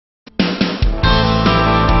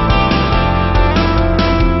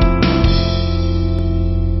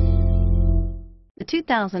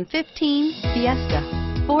2015 Fiesta.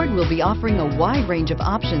 Ford will be offering a wide range of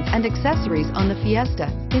options and accessories on the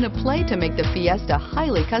Fiesta in a play to make the Fiesta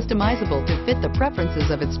highly customizable to fit the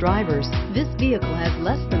preferences of its drivers. This vehicle has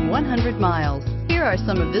less than 100 miles. Here are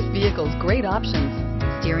some of this vehicle's great options: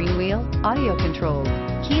 steering wheel audio controls,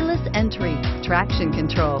 keyless entry, traction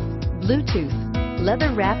control, Bluetooth,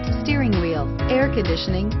 leather-wrapped steering wheel, air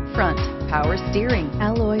conditioning, front, power steering,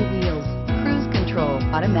 alloy wheels, cruise control,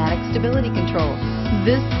 automatic stability control.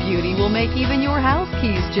 This beauty will make even your house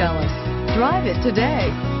keys jealous. Drive it today.